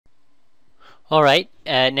Alright,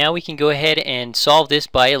 now we can go ahead and solve this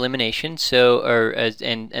by elimination,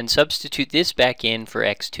 and substitute this back in for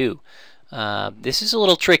x2. This is a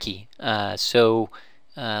little tricky, let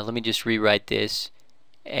me just rewrite this.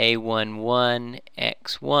 a11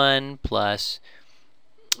 x1 plus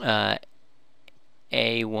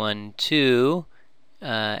a12,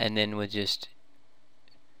 and then we'll just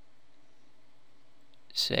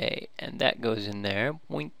say, and that goes in there,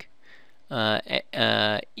 wink,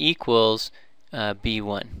 equals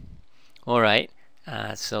b1. Alright,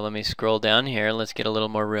 so let me scroll down here. Let's get a little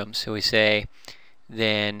more room. So we say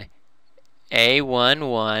then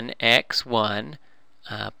a11 x1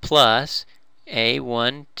 plus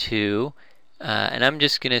a12, and I'm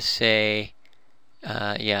just going to say,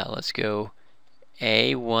 let's go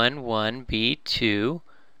a11 b2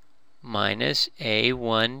 minus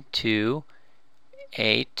a12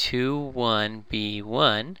 a21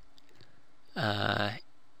 b1,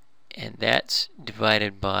 and that's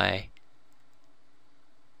divided by,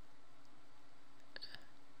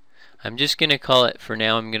 I'm just going to call it, for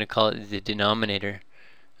now I'm going to call it the denominator,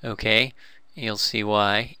 okay? You'll see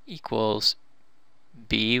why, equals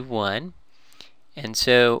b1. And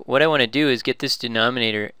so what I want to do is get this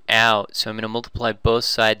denominator out, so I'm going to multiply both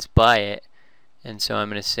sides by it, and so I'm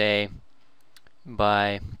going to say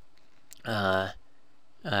by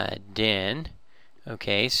den,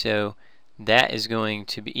 okay, so that is going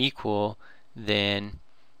to be equal then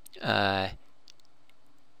a11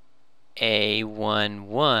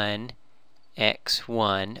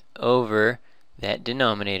 x1 over that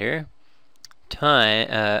denominator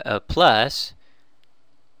time plus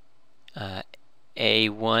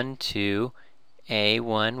a12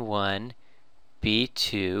 a11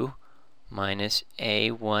 b2 minus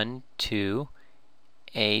a12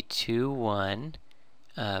 a21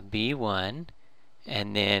 b1,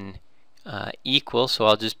 and then equal, so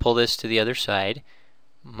I'll just pull this to the other side,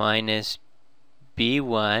 minus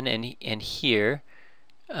b1, and here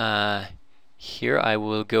I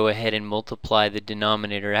will go ahead and multiply the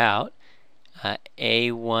denominator out,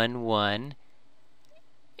 a11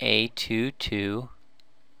 a22,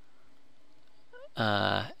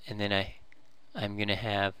 and then I'm going to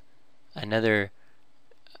have another,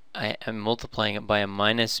 I'm multiplying it by a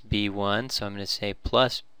minus b1, so I'm going to say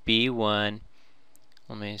plus b1.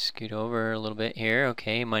 Let me scoot over a little bit here.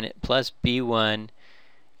 Okay, plus b1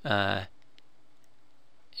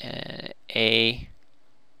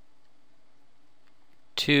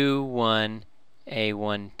 a21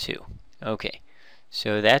 a12. Okay,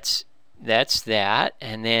 so that's that,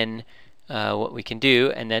 and then what we can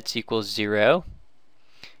do, and that's equals 0.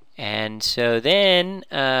 And so then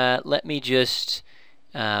let me just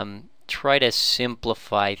try to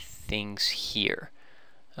simplify things here.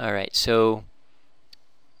 Alright, so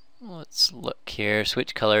let's look here,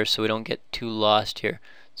 switch colors so we don't get too lost here.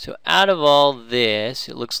 So out of all this,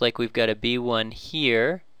 it looks like we've got a b1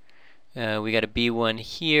 here, we got a b1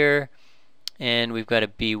 here, and we've got a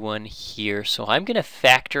b1 here. So I'm going to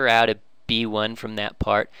factor out a b1 from that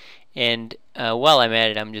part, and while I'm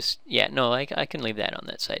at it, I'm just, I can leave that on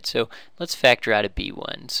that side. So let's factor out a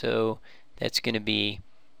b1. So that's going to be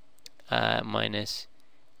minus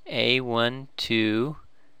a12,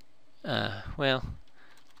 well,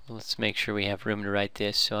 let's make sure we have room to write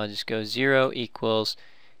this. So I'll just go 0 equals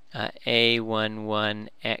a11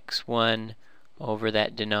 x1 over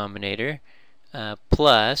that denominator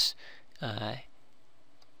plus a12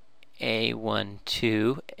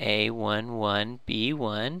 a11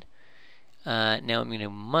 b1. Now I'm going to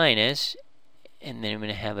minus, and then I'm going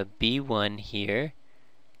to have a b1 here.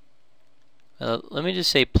 Let me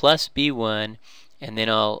just say plus b1, and then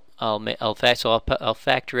I'll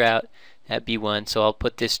factor out that b1. So I'll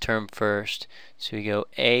put this term first. So we go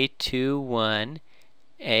a21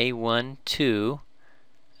 a12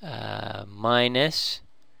 minus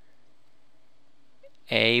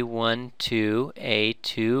a12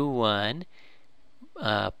 a21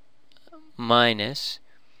 minus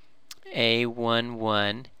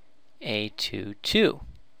a11 a22.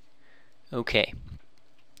 Okay,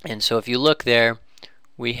 and so if you look there,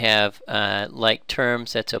 we have like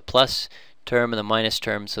terms, that's a plus term and the minus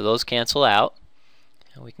term, so those cancel out.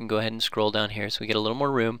 And we can go ahead and scroll down here so we get a little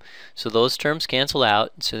more room. So those terms cancel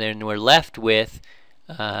out, so then we're left with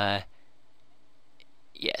let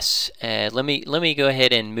me go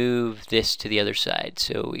ahead and move this to the other side.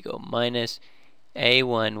 So we go minus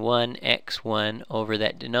a11 x1 over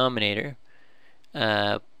that denominator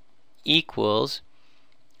equals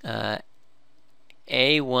a12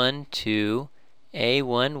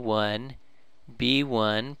 a11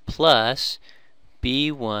 b1 plus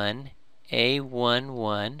b1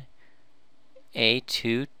 a11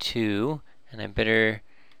 a22, and I better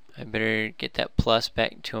get that plus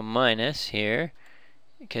back to a minus here,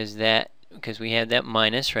 because we have that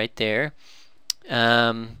minus right there.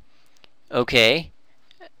 Okay,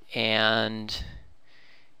 and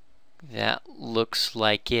that looks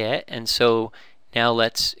like it. And so now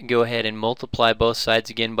let's go ahead and multiply both sides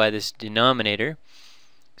again by this denominator.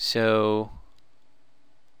 So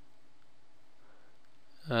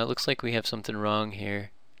it looks like we have something wrong here.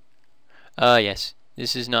 Yes,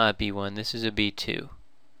 this is not a B1, this is a B2.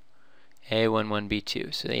 A11,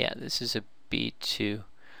 B2. So yeah, this is a B2.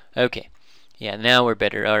 Okay, yeah, now we're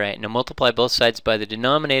better. Alright, now multiply both sides by the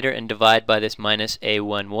denominator and divide by this minus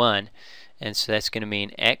A11. And so that's going to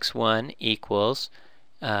mean x1 equals,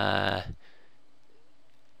 it's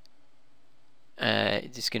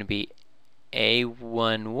going to be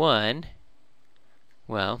A11,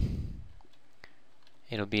 well,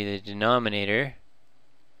 it'll be the denominator.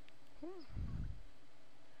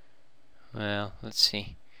 Well, let's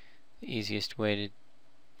see the easiest way to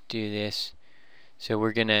do this. So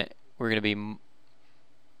we're gonna be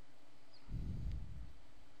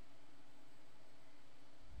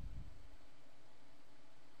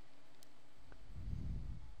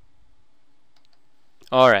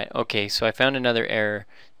alright, okay, so I found another error.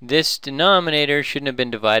 This denominator shouldn't have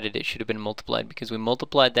been divided, it should have been multiplied, because we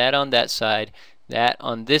multiplied that on that side, that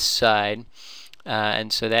on this side,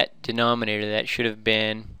 and so that denominator, that should have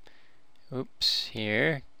been, oops,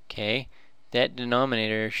 here, okay, that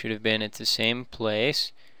denominator should have been at the same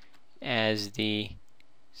place as the,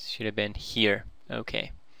 should have been here,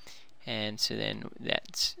 okay, and so then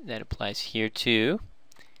that applies here too.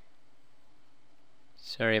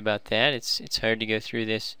 Sorry about that. It's hard to go through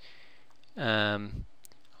this,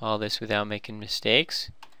 all this without making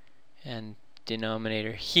mistakes. And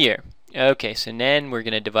denominator here. Okay, so then we're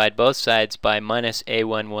going to divide both sides by minus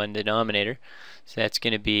A11 denominator. So that's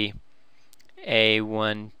going to be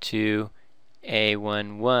A12,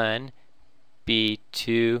 A11,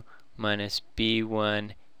 B2 minus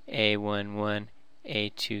B1, A11,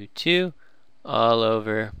 A22, all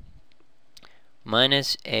over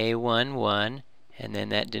minus A11, and then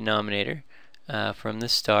that denominator from the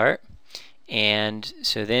start. And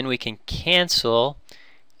so then we can cancel,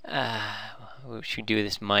 we should do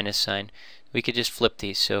this minus sign. We could just flip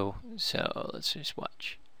these, so let's just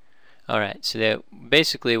watch. Alright, so that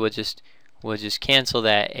basically we'll just cancel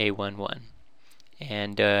that A11.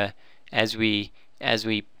 And as we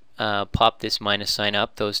pop this minus sign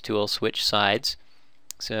up, those two will switch sides.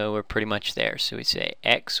 So we're pretty much there. So we say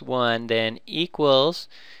x1 then equals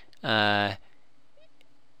B1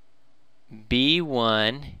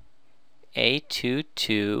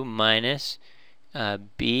 A22 minus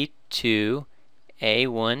B2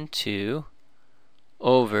 A12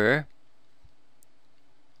 over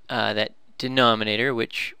that denominator,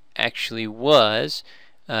 which actually was,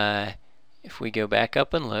 if we go back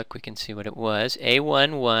up and look, we can see what it was,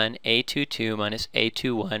 A11 A22 minus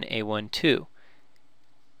A21 A12.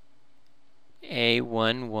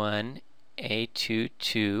 A11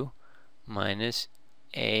 A22 minus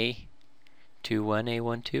A21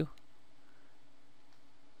 A12,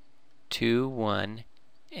 21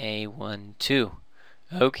 A12.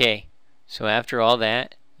 Okay, so after all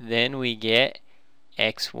that, then we get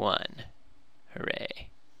x1. Hooray.